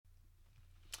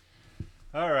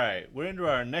All right, we're into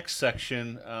our next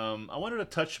section. I wanted to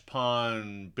touch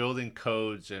upon building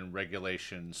codes and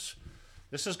regulations.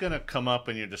 This is going to come up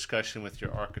in your discussion with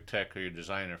your architect or your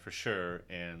designer for sure,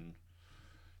 and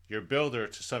your builder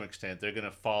to some extent. They're going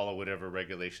to follow whatever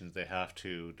regulations they have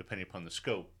to, depending upon the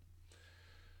scope.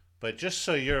 But just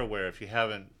so you're aware, if you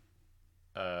haven't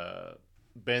uh,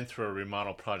 been through a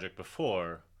remodel project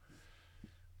before,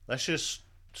 let's just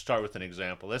start with an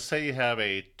example. Let's say you have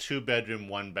a two-bedroom,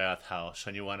 one-bath house,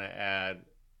 and you want to add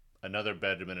another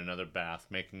bedroom and another bath,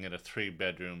 making it a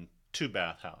three-bedroom,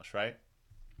 two-bath house, right?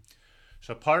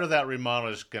 So part of that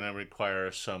remodel is going to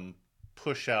require some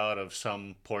push out of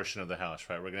some portion of the house,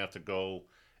 right? We're going to have to go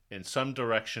in some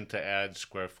direction to add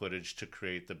square footage to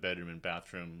create the bedroom and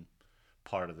bathroom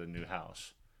part of the new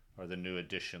house or the new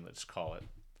addition, let's call it.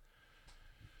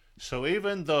 So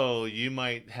even though you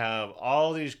might have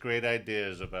all these great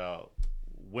ideas about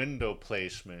window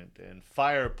placement and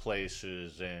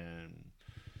fireplaces and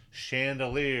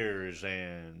chandeliers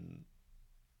and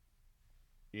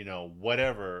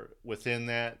whatever within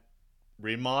that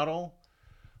remodel,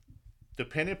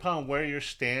 depending upon where you're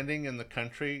standing in the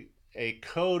country, a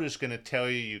code is going to tell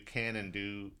you can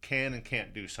and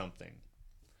can't do something.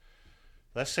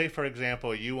 Let's say, for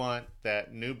example, you want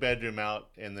that new bedroom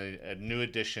out in the new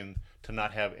addition to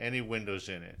not have any windows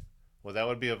in it. Well, that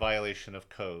would be a violation of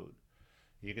code.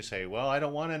 You can say, well, I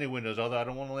don't want any windows, although I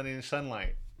don't want to let any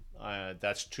sunlight.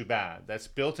 That's too bad. That's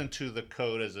built into the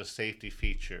code as a safety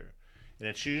feature. And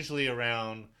it's usually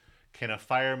around, can a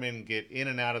fireman get in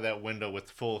and out of that window with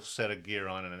full set of gear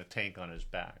on and a tank on his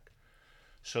back?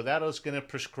 So that is going to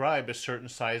prescribe a certain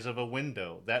size of a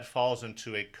window. That falls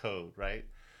into a code, right?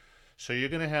 So you're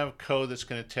going to have code that's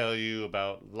going to tell you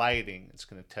about lighting. It's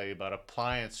going to tell you about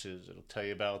appliances. It'll tell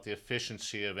you about the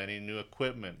efficiency of any new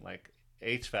equipment like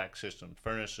HVAC systems,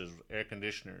 furnaces, air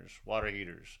conditioners, water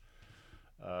heaters.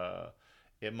 Uh,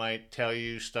 it might tell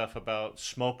you stuff about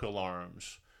smoke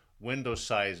alarms, window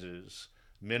sizes,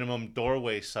 minimum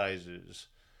doorway sizes,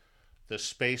 the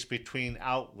space between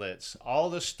outlets. All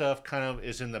this stuff kind of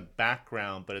is in the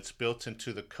background, but it's built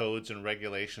into the codes and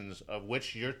regulations of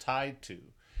which you're tied to.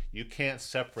 You can't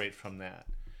separate from that.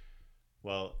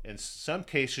 Well, in some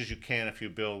cases you can if you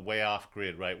build way off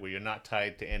grid, right, where you're not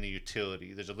tied to any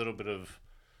utility. There's a little bit of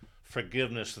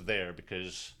forgiveness there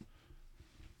because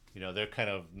they're kind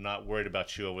of not worried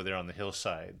about you over there on the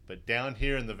hillside. But down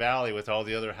here in the valley with all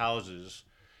the other houses,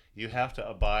 you have to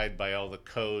abide by all the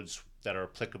codes that are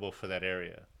applicable for that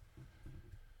area.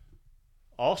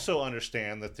 Also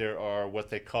understand that there are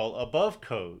what they call above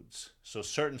codes. So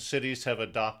certain cities have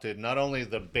adopted not only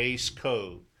the base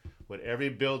code, with every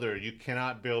builder, you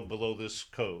cannot build below this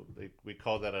code. We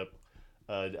call that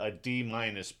a D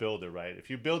minus builder, right?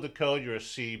 If you build a code, you're a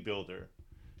C builder,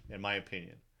 in my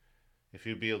opinion. If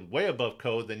you build way above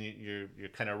code, then your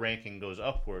kind of ranking goes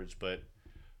upwards. But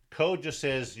code just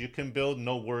says you can build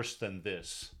no worse than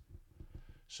this.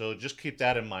 So just keep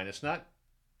that in mind. It's not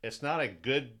a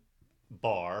good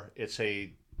bar. It's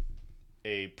a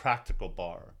practical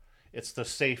bar. It's the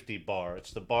safety bar.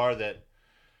 It's the bar that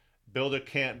builder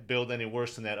can't build any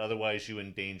worse than that. Otherwise, you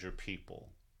endanger people.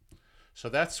 So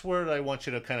that's where I want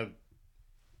you to kind of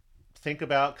think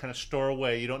about, kind of store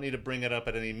away. You don't need to bring it up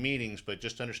at any meetings, but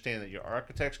just understand that your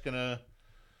architect's going to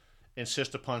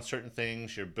insist upon certain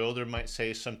things. Your builder might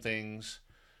say some things.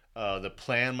 The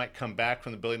plan might come back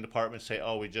from the building department and say,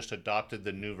 oh, we just adopted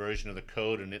the new version of the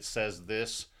code and it says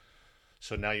this.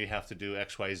 So now you have to do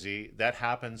XYZ. That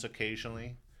happens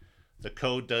occasionally. The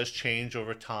code does change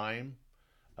over time.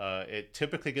 It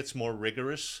typically gets more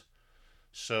rigorous.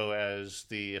 So as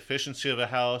the efficiency of a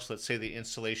house, let's say the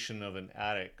insulation of an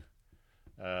attic,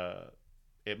 uh,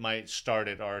 it might start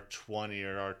at R20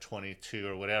 or R22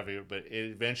 or whatever, but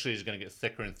it eventually is going to get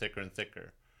thicker and thicker and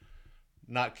thicker.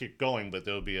 Not keep going, but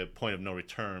there'll be a point of no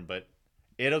return. But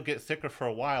it'll get thicker for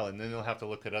a while, and then they'll have to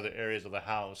look at other areas of the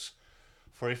house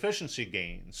for efficiency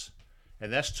gains,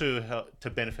 and that's to help, to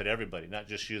benefit everybody, not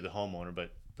just you, the homeowner,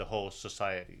 but the whole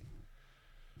society.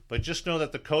 But just know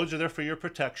that the codes are there for your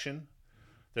protection.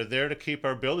 They're there to keep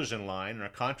our builders in line and our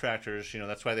contractors.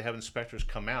 That's why they have inspectors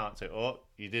come out and say, "Oh,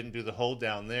 you didn't do the hold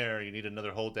down there. You need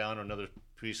another hold down or another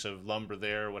piece of lumber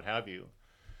there, or what have you."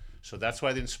 So that's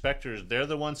why the inspectors, they're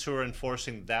the ones who are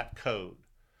enforcing that code.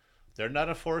 They're not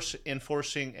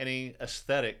enforcing any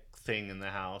aesthetic thing in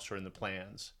the house or in the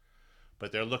plans,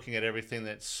 but they're looking at everything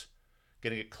that's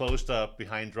getting it closed up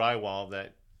behind drywall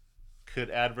that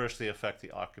could adversely affect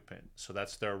the occupant. So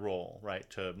that's their role, right?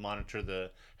 To monitor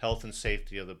the health and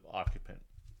safety of the occupant.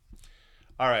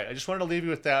 All right, I just wanted to leave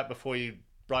you with that before you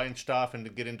branched off and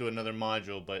to get into another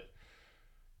module. But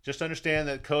Just understand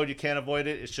that code, you can't avoid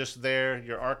it. It's just there.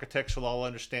 Your architects will all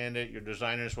understand it. Your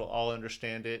designers will all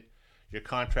understand it. Your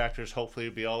contractors hopefully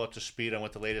will be all up to speed on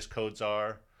what the latest codes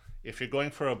are. If you're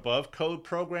going for above code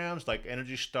programs like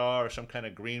Energy Star or some kind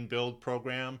of green build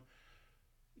program,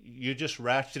 you just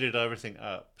ratcheted everything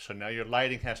up. So now your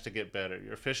lighting has to get better.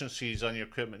 Your efficiencies on your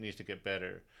equipment needs to get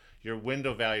better. Your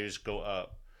window values go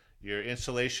up. Your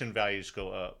insulation values go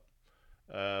up.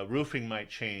 Roofing might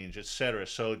change, etc.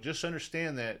 So just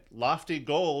understand that lofty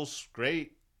goals,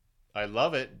 great, I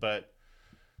love it, but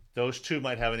those two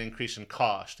might have an increase in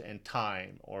cost and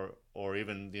time, or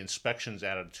even the inspections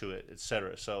added to it,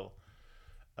 etc. So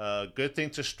good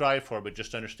thing to strive for, but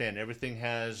just understand everything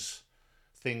has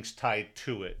things tied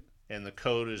to it, and the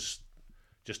code is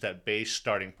just that base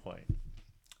starting point.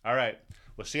 All right,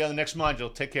 we'll see you on the next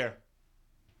module. Take care.